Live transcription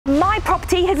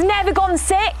property has never gone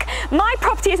sick. My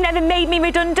property has never made me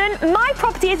redundant. My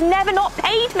property has never not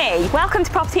paid me. Welcome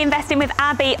to Property Investing with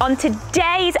Abby. On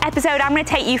today's episode, I'm going to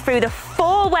take you through the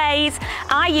 4 ways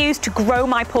I use to grow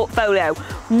my portfolio.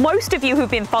 Most of you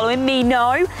who've been following me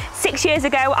know 6 years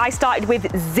ago, I started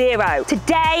with 0.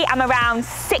 Today, I'm around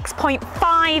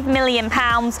 £6.5 million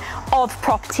of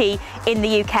property in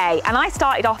the UK, and I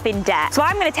started off in debt. So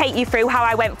I'm going to take you through how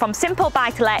I went from simple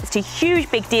buy-to-lets to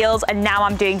huge big deals, and now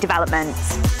I'm doing developments.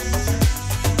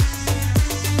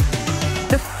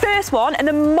 The first one, and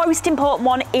the most important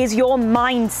one, is your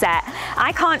mindset.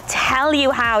 I can't tell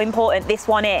you how important this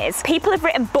one is. People have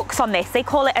written books on this. They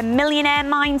call it a millionaire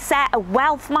mindset, a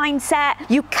wealth mindset.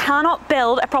 You cannot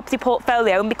build a property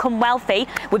portfolio and become wealthy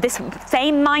with this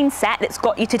same mindset that's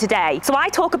got you to today. So I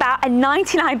talk about a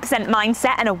 99%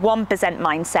 mindset and a 1%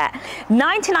 mindset.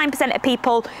 99% of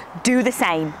people do the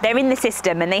same. They're in the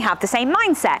system and they have the same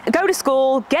mindset. Go to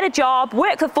school, get a job,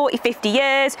 work for 40, 50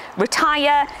 years,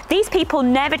 retire. These people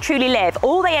never truly live.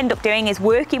 All they end up doing is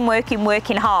working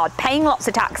hard, paying lots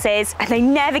of taxes, and they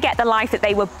never get the life that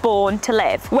they were born to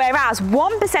live. Whereas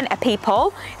 1% of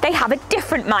people, they have a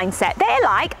different mindset. They're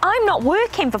like, I'm not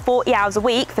working for 40 hours a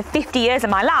week for 50 years of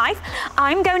my life.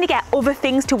 I'm going to get other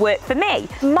things to work for me.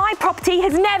 My property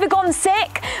has never gone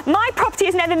sick. My property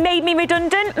has never made me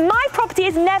redundant. My property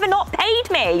has never not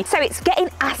paid me. So it's getting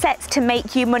assets to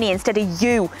make you money instead of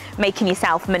you making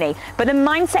yourself money. But the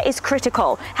mindset is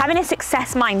critical. Having a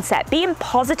success mindset, being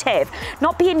positive,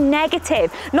 not being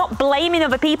negative, not blaming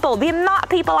other people. The amount of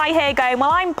people I hear going,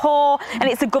 well, I'm poor and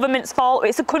it's the government's fault or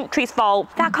it's the country's fault.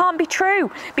 That can't be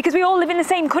true because we all live in the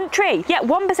same country. Yet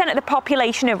 1% of the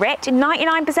population are rich and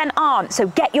 99% aren't. So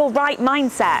get your right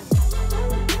mindset.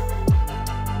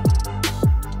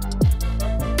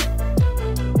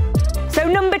 So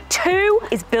number 2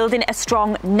 is building a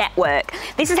strong network.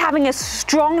 This is having a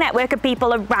strong network of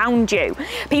people around you,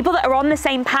 people that are on the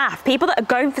same path, people that are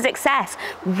going for success,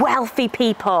 wealthy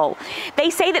people. They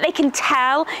say that they can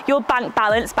tell your bank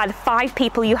balance by the 5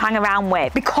 people you hang around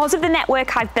with. Because of the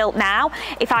network I've built now,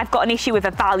 if I've got an issue with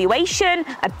a valuation,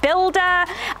 a builder,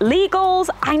 legals,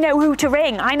 I know who to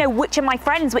ring. I know which of my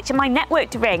friends, which of my network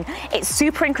to ring. It's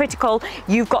super and critical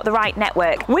you've got the right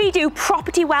network. We do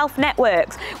property wealth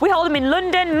networks. We hold them in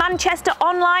London, Manchester,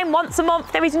 online once a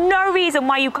month. There is no reason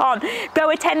why you can't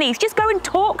go attend these. Just go and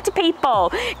talk to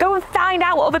people. Go and find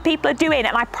out what other people are doing.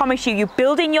 And I promise you,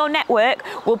 building your network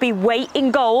will be weight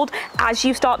in gold as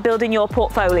you start building your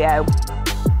portfolio.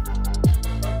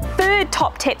 Third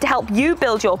top tip to help you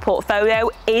build your portfolio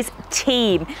is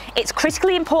team. It's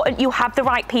critically important you have the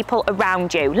right people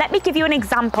around you. Let me give you an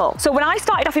example. So when I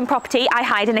started off in property, I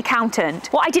hired an accountant.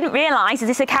 What I didn't realize is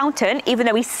this accountant, even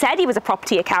though he said he was a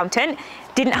property accountant,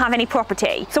 didn't have any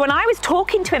property. So when I was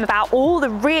talking to him about all the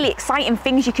really exciting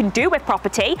things you can do with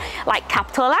property, like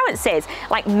capital allowances,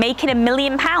 like making £1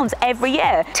 million every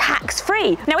year,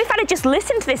 tax-free. Now, if I'd have just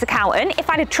listened to this accountant, if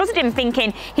I'd have trusted him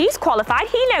thinking he's qualified,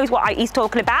 he knows what he's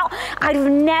talking about, I'd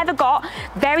have never got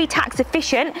very tax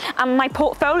efficient and my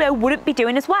portfolio wouldn't be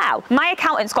doing as well. My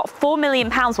accountant's got £4 million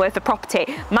worth of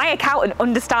property. My accountant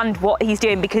understands what he's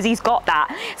doing because he's got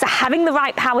that. So having the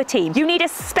right power team. You need a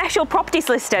special property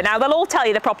solicitor. Now, they'll all tell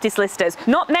you the property solicitors.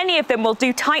 Not many of them will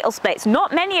do title splits.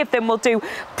 Not many of them will do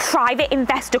private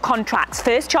investor contracts,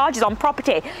 first charges on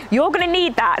property. You're going to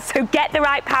need that, so get the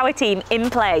right power team in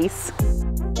place.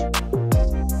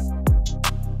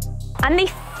 And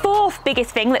the fourth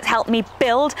biggest thing that's helped me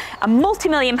build a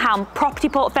multi-million pound property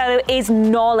portfolio is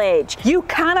knowledge. You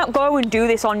cannot go and do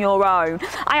this on your own.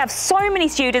 I have so many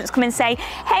students come and say,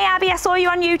 hey Abby, I saw you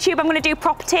on YouTube, I'm going to do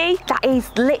property. That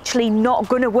is literally not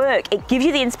going to work. It gives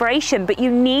you the inspiration, but you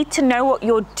need to know what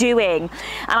you're doing.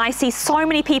 And I see so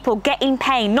many people get in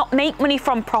pain, not make money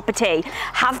from property,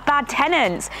 have bad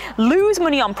tenants, lose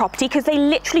money on property because they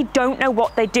literally don't know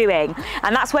what they're doing.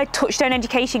 And that's where Touchstone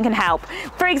Education can help.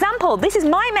 For example, this is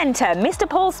my mentor, Mr.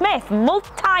 Paul Smith,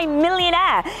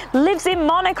 multi-millionaire, lives in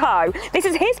Monaco. This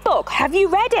is his book. Have you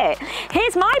read it?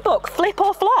 Here's my book, Flip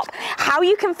or Flop, how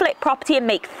you can flip property and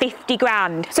make 50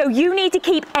 grand. So you need to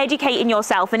keep educating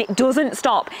yourself, and it doesn't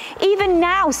stop. Even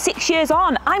now, 6 years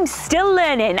on, I'm still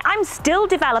learning, I'm still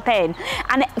developing.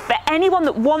 And for anyone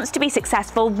that wants to be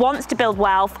successful, wants to build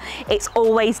wealth, it's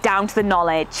always down to the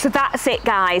knowledge. So that's it,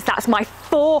 guys. That's my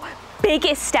 4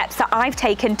 biggest steps that I've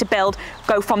taken to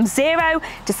go from 0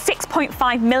 to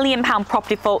 £6.5 million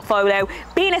property portfolio,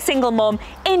 being a single mum,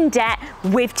 in debt,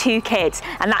 with 2 kids.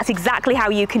 And that's exactly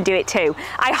how you can do it too.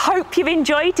 I hope you've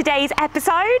enjoyed today's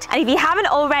episode. And if you haven't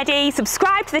already,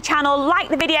 subscribe to the channel, like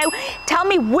the video, tell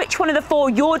me which one of the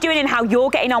 4 you're doing and how you're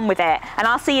getting on with it. And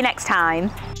I'll see you next time.